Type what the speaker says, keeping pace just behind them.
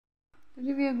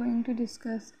Today we are going to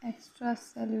discuss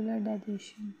extracellular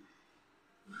digestion.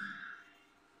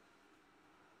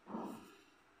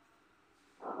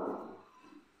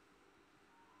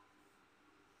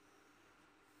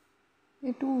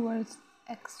 The two words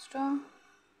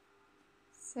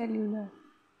extracellular.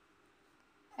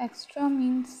 Extra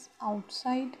means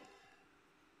outside,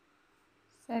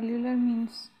 cellular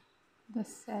means the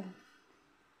cell.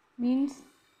 Means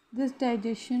this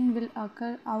digestion will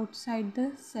occur outside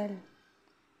the cell.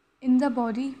 In the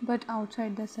body but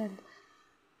outside the cell.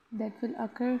 That will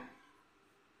occur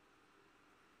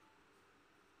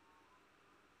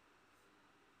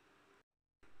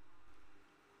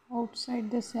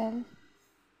outside the cell,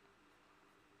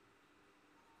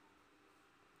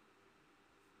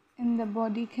 in the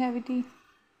body cavity,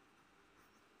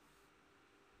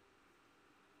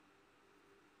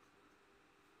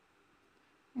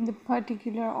 in the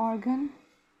particular organ,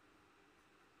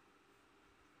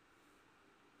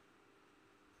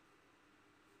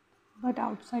 but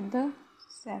outside the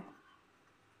cell.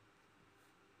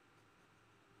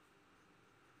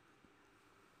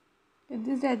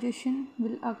 This digestion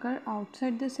will occur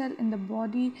outside the cell, in the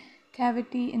body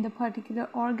cavity, in the particular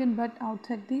organ, but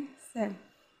outside the cell.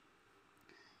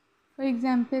 For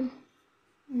example,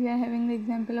 we are having the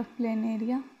example of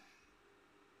planaria.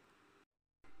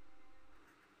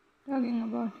 Talking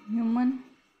about human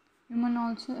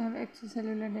also have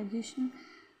extracellular digestion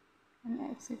and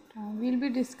etc. We'll be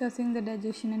discussing the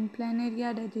digestion in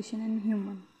planaria, digestion in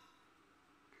human.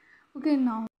 Okay,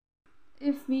 now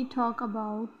if we talk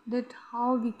about that,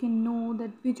 how we can know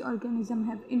that which organism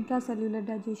have intracellular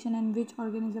digestion and which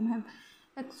organism have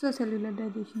extracellular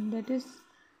digestion, that is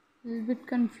a little bit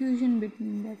confusion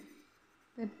between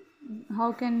that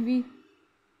how can we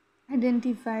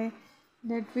identify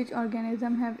that which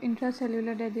organism have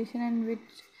intracellular digestion and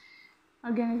which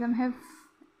organism have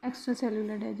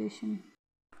extracellular digestion.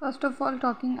 First of all,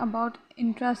 talking about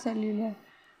intracellular,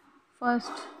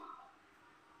 first,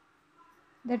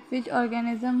 that which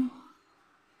organism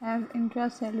have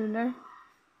intracellular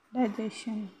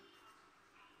digestion.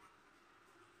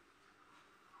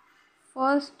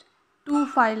 First two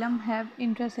phylum have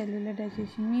intracellular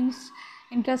digestion, means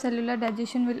intracellular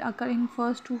digestion will occur in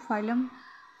first two phylum.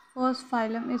 First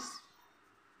phylum is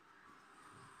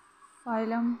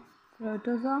phylum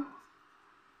Protozoa.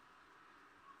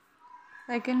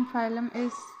 Second phylum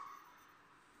is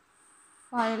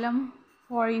phylum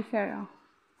Porifera.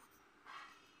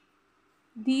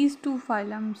 These two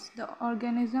phylums, the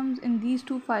organisms in these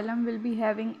two phylum will be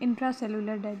having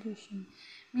intracellular digestion.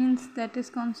 Means that is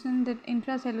constant, that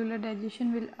intracellular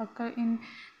digestion will occur in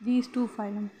these two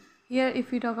phylum. Here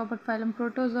if we talk about phylum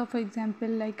Protozoa, for example,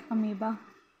 like amoeba,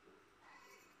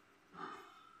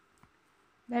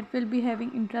 that will be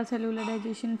having intracellular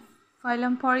digestion.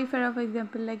 Phylum Porifera, for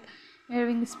example, like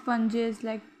having sponges,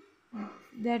 like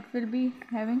that will be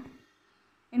having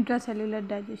intracellular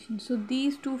digestion. So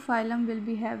these two phylum will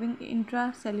be having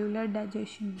intracellular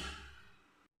digestion.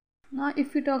 Now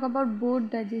if we talk about both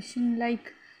digestion,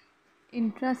 like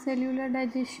intracellular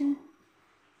digestion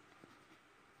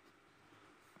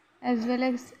as well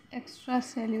as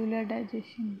extracellular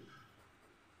digestion,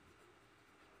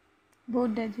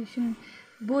 both digestion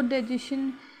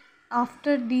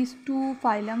after these two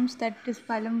phylums, that is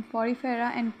phylum Porifera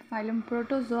and phylum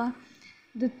Protozoa,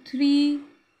 the three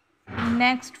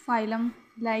next phylum,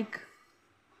 like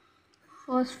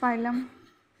first phylum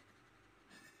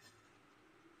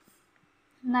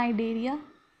Cnidaria,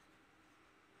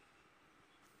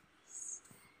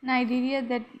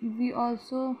 that we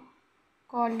also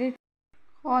call it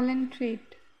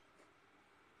colentrate.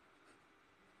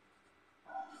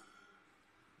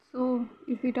 So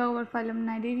if we talk about phylum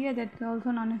Cnidaria, that's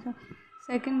also known as a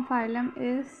second phylum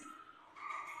is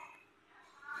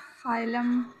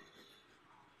phylum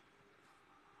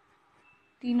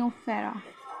Ctenophora,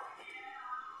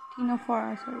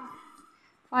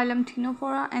 phylum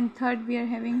Ctenophora, and third we are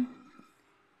having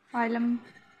phylum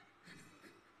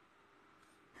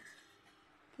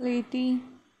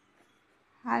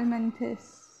Platyhelminthes.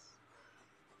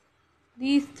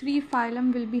 These three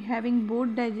phylum will be having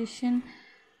both digestion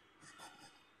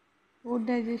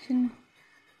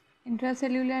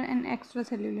intracellular and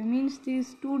extracellular. Means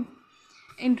these two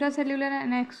intracellular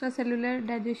and extracellular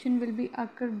digestion will be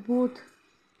occur both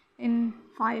in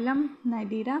phylum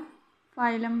Cnidaria,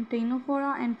 phylum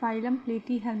Ctenophora and phylum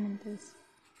Platyhelminthes.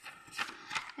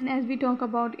 And as we talk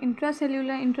about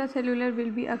intracellular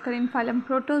will be occur in phylum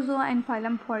Protozoa and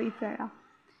phylum Porifera.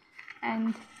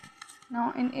 And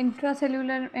now in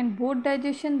intracellular and both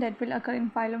digestion, that will occur in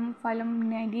phylum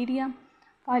Cnidaria,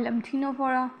 phylum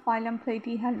Ctenophora, phylum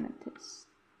Platyhelminthes.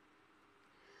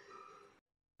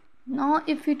 Now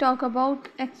if we talk about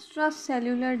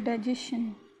extracellular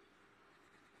digestion.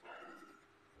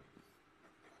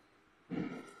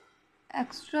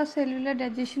 Extracellular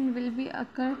digestion will be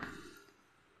occur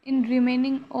in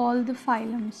remaining all the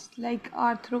phylums, like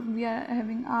we are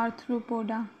having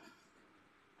arthropoda,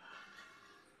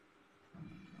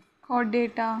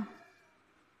 chordata,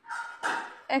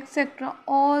 etc.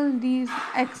 All these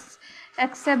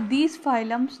except these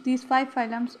phylums, these 5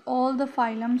 phylums, all the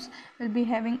phylums will be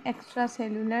having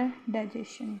extracellular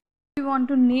digestion. If we want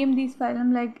to name these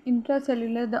phylum, like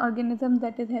intracellular, the organism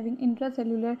that is having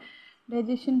intracellular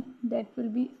digestion, that will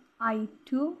be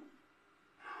I2.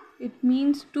 It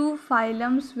means 2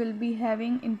 phylums will be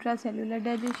having intracellular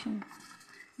digestion.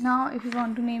 Now if you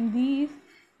want to name these,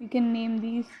 we can name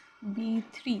these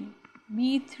B3.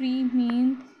 B3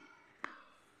 means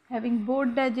having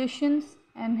both digestions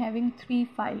and having 3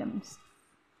 phylums.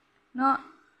 Now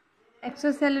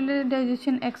extracellular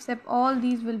digestion, except all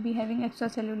these will be having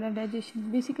extracellular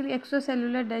digestion. Basically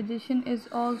extracellular digestion is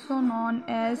also known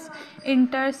as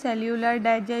intercellular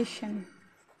digestion.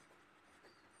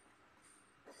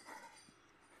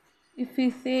 If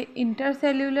we say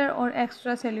intercellular or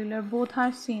extracellular, both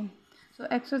are same. So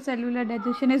extracellular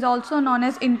digestion is also known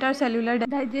as intercellular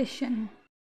digestion.